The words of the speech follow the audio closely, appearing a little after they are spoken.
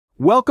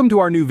Welcome to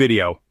our new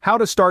video, How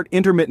to Start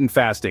Intermittent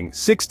Fasting,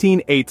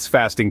 16/8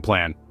 Fasting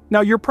Plan.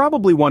 Now you're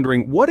probably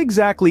wondering, what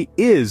exactly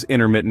is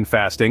intermittent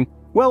fasting?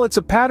 Well, it's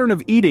a pattern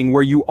of eating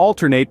where you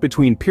alternate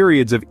between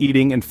periods of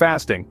eating and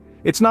fasting.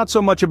 It's not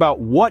so much about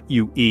what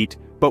you eat,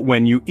 but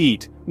when you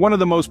eat. One of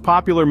the most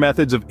popular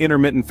methods of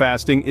intermittent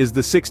fasting is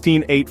the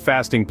 16/8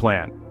 fasting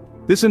plan.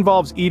 This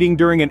involves eating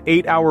during an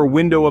 8-hour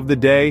window of the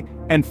day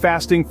and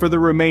fasting for the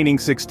remaining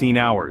 16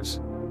 hours.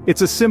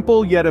 It's a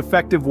simple yet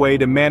effective way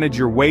to manage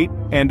your weight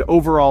and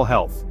overall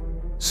health.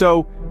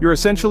 So, you're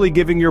essentially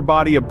giving your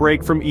body a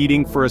break from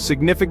eating for a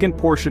significant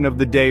portion of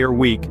the day or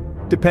week,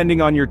 depending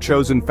on your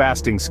chosen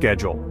fasting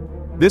schedule.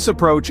 This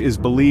approach is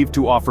believed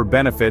to offer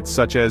benefits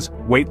such as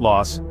weight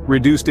loss,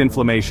 reduced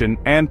inflammation,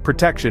 and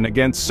protection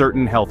against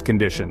certain health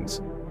conditions.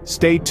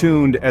 Stay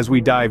tuned as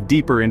we dive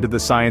deeper into the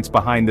science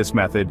behind this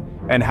method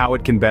and how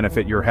it can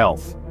benefit your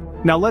health.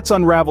 Now let's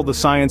unravel the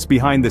science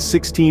behind the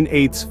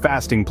 16/8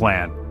 fasting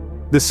plan.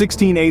 The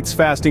 16/8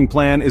 fasting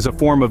plan is a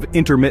form of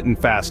intermittent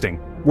fasting,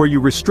 where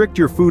you restrict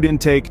your food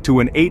intake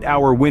to an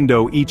 8-hour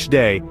window each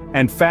day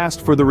and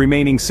fast for the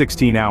remaining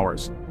 16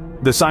 hours.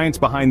 The science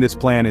behind this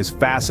plan is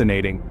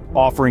fascinating,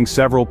 offering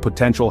several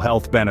potential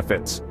health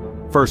benefits.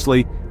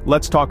 Firstly,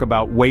 let's talk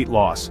about weight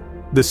loss.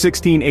 The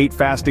 16/8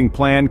 fasting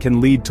plan can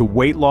lead to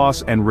weight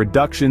loss and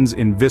reductions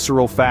in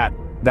visceral fat.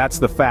 That's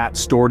the fat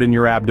stored in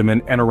your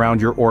abdomen and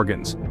around your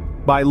organs.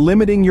 By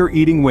limiting your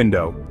eating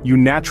window, you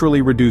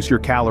naturally reduce your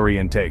calorie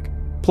intake.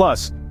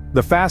 Plus,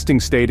 the fasting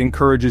state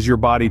encourages your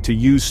body to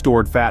use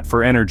stored fat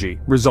for energy,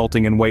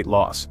 resulting in weight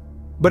loss.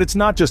 But it's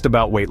not just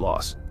about weight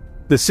loss.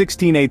 The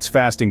 16/8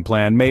 fasting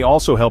plan may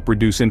also help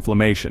reduce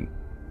inflammation.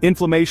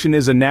 Inflammation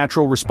is a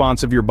natural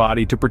response of your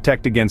body to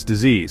protect against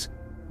disease,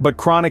 but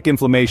chronic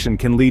inflammation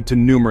can lead to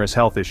numerous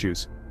health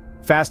issues.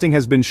 Fasting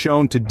has been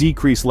shown to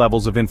decrease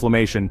levels of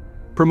inflammation,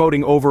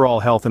 promoting overall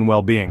health and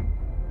well-being.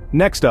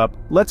 Next up,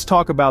 let's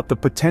talk about the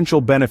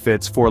potential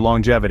benefits for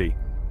longevity.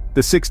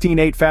 The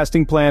 16/8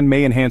 fasting plan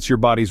may enhance your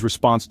body's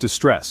response to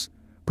stress,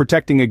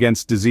 protecting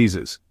against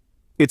diseases.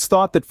 It's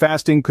thought that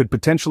fasting could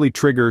potentially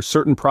trigger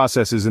certain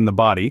processes in the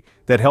body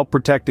that help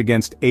protect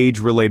against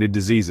age-related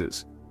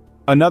diseases.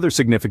 Another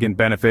significant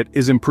benefit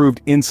is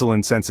improved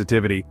insulin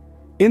sensitivity.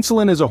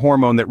 Insulin is a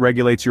hormone that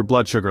regulates your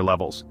blood sugar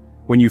levels.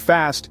 When you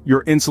fast,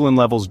 your insulin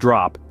levels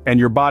drop, and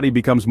your body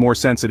becomes more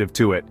sensitive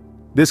to it.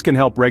 This can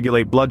help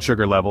regulate blood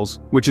sugar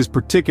levels, which is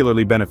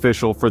particularly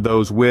beneficial for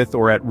those with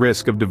or at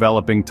risk of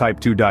developing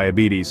type 2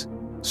 diabetes.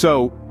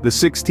 So, the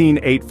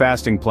 16/8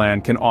 fasting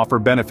plan can offer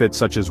benefits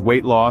such as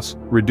weight loss,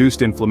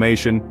 reduced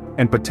inflammation,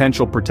 and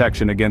potential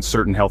protection against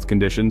certain health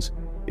conditions.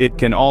 It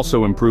can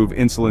also improve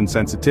insulin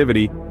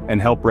sensitivity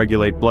and help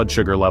regulate blood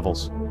sugar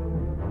levels.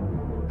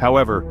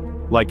 However,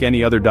 like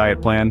any other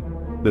diet plan,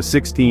 the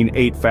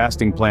 16/8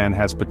 fasting plan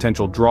has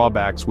potential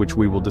drawbacks which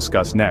we will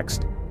discuss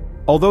next.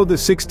 Although the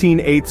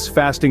 16/8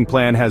 fasting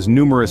plan has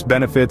numerous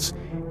benefits,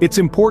 it's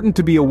important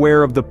to be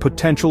aware of the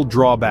potential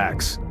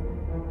drawbacks.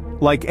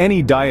 Like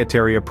any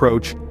dietary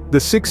approach, the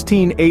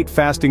 16/8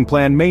 fasting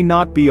plan may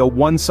not be a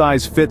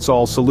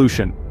one-size-fits-all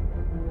solution.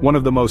 One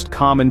of the most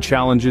common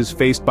challenges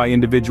faced by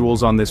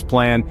individuals on this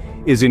plan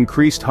is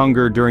increased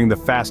hunger during the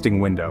fasting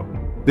window.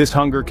 This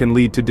hunger can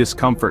lead to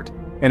discomfort,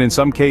 and in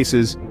some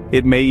cases,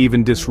 it may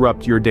even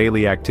disrupt your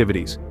daily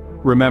activities.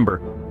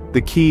 Remember,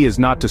 the key is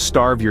not to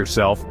starve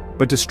yourself,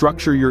 but to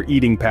structure your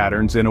eating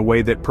patterns in a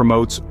way that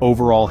promotes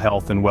overall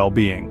health and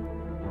well-being.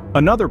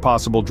 Another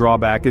possible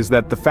drawback is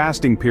that the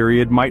fasting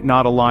period might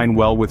not align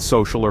well with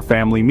social or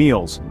family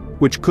meals,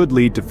 which could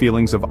lead to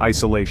feelings of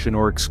isolation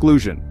or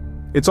exclusion.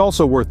 It's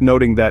also worth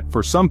noting that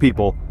for some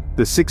people,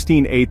 the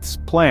 16/8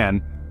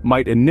 plan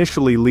might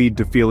initially lead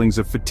to feelings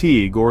of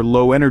fatigue or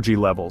low energy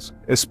levels,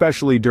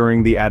 especially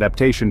during the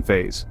adaptation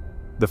phase.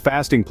 The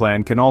fasting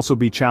plan can also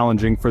be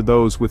challenging for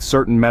those with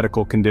certain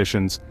medical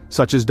conditions,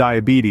 such as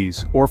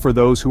diabetes, or for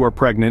those who are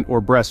pregnant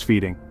or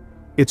breastfeeding.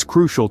 It's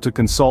crucial to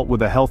consult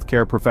with a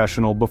healthcare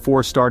professional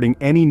before starting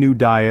any new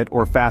diet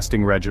or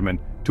fasting regimen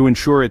to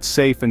ensure it's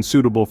safe and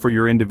suitable for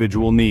your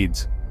individual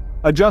needs.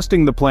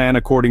 Adjusting the plan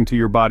according to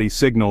your body's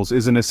signals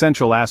is an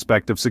essential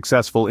aspect of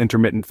successful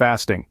intermittent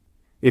fasting.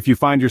 If you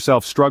find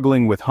yourself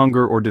struggling with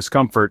hunger or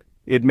discomfort,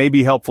 it may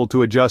be helpful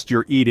to adjust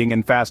your eating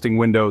and fasting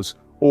windows,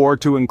 or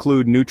to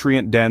include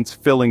nutrient-dense,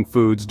 filling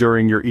foods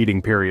during your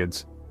eating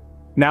periods.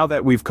 Now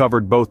that we've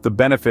covered both the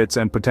benefits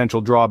and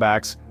potential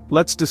drawbacks,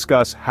 let's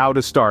discuss how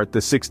to start the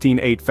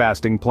 16/8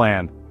 fasting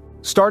plan.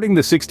 Starting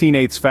the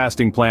 16/8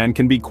 fasting plan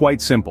can be quite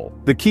simple.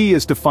 The key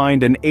is to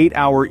find an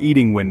 8-hour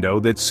eating window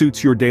that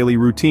suits your daily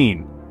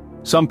routine.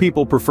 Some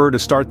people prefer to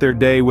start their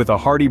day with a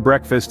hearty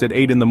breakfast at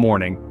 8 in the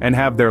morning and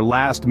have their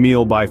last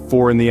meal by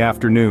 4 in the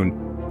afternoon.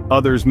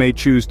 Others may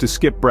choose to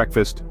skip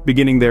breakfast,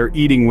 beginning their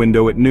eating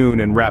window at noon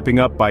and wrapping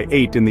up by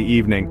 8 in the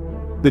evening.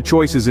 The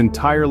choice is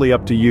entirely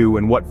up to you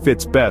and what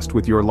fits best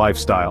with your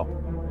lifestyle.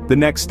 The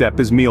next step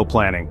is meal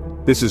planning.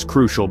 This is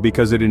crucial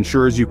because it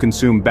ensures you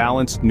consume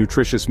balanced,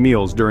 nutritious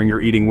meals during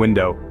your eating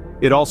window.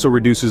 It also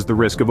reduces the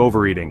risk of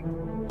overeating.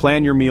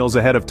 Plan your meals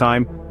ahead of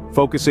time,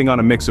 focusing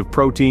on a mix of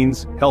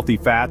proteins, healthy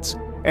fats,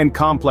 and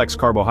complex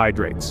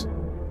carbohydrates.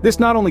 This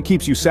not only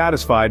keeps you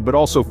satisfied but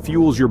also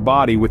fuels your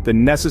body with the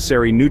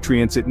necessary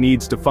nutrients it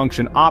needs to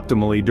function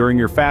optimally during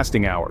your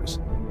fasting hours.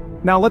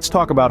 Now let's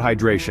talk about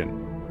hydration.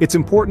 It's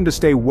important to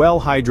stay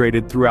well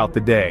hydrated throughout the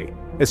day,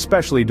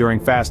 especially during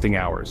fasting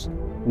hours.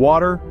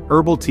 Water,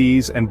 herbal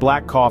teas, and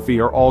black coffee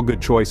are all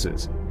good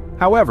choices.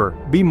 However,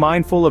 be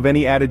mindful of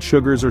any added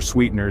sugars or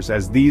sweeteners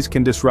as these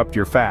can disrupt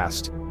your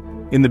fast.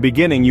 In the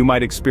beginning, you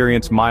might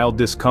experience mild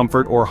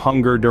discomfort or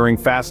hunger during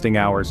fasting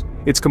hours.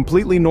 It's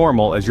completely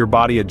normal as your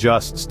body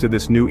adjusts to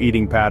this new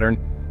eating pattern,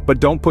 but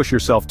don't push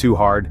yourself too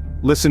hard.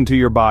 Listen to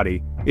your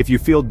body. If you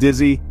feel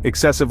dizzy,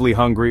 excessively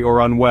hungry,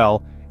 or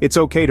unwell, it's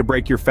okay to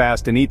break your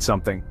fast and eat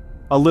something.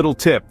 A little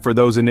tip for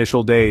those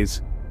initial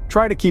days: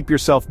 try to keep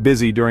yourself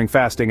busy during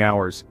fasting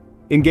hours.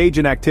 Engage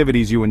in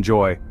activities you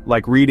enjoy,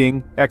 like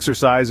reading,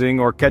 exercising,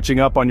 or catching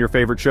up on your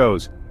favorite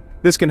shows.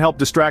 This can help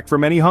distract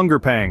from any hunger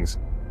pangs.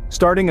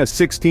 Starting a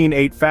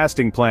 16/8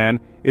 fasting plan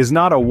is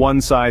not a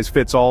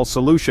one-size-fits-all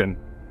solution.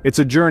 It's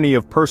a journey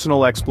of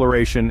personal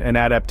exploration and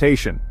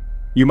adaptation.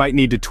 You might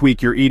need to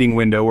tweak your eating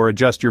window or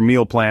adjust your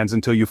meal plans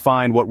until you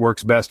find what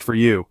works best for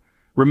you.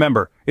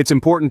 Remember, it's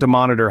important to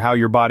monitor how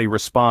your body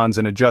responds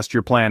and adjust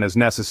your plan as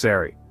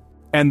necessary.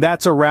 And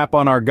that's a wrap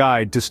on our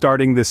guide to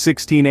starting the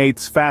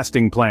 16/8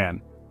 fasting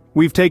plan.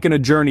 We've taken a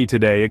journey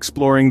today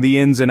exploring the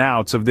ins and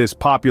outs of this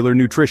popular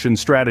nutrition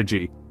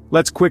strategy.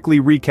 Let's quickly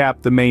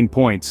recap the main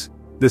points.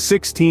 The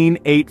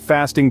 16/8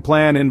 fasting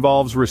plan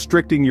involves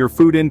restricting your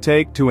food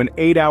intake to an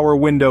 8-hour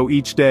window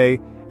each day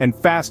and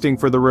fasting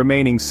for the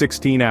remaining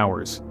 16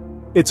 hours.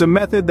 It's a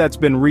method that's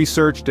been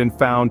researched and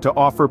found to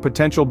offer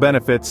potential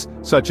benefits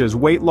such as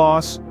weight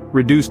loss,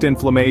 reduced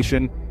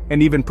inflammation,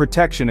 and even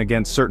protection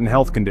against certain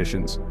health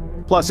conditions.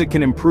 Plus, it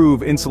can improve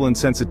insulin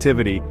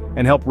sensitivity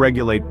and help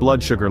regulate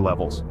blood sugar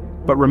levels.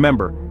 But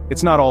remember,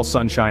 it's not all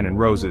sunshine and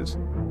roses.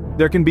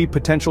 There can be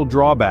potential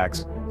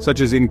drawbacks, such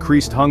as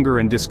increased hunger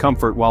and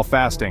discomfort while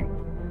fasting.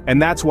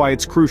 And that's why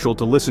it's crucial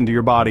to listen to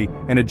your body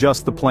and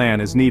adjust the plan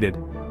as needed.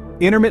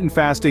 Intermittent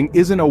fasting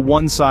isn't a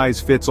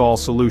one-size-fits-all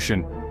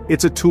solution.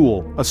 It's a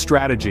tool, a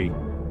strategy.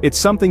 It's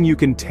something you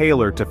can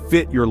tailor to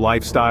fit your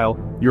lifestyle,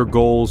 your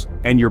goals,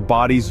 and your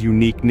body's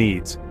unique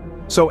needs.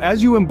 So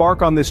as you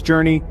embark on this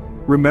journey,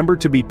 remember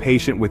to be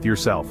patient with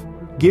yourself.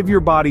 Give your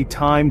body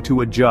time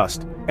to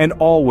adjust, and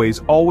always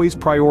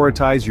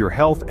prioritize your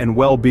health and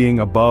well-being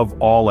above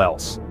all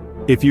else.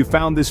 If you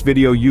found this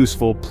video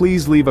useful,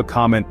 please leave a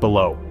comment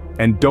below.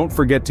 And don't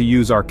forget to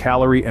use our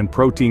calorie and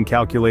protein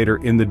calculator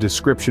in the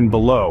description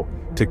below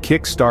to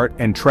kickstart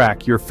and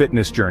track your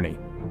fitness journey.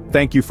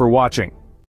 Thank you for watching.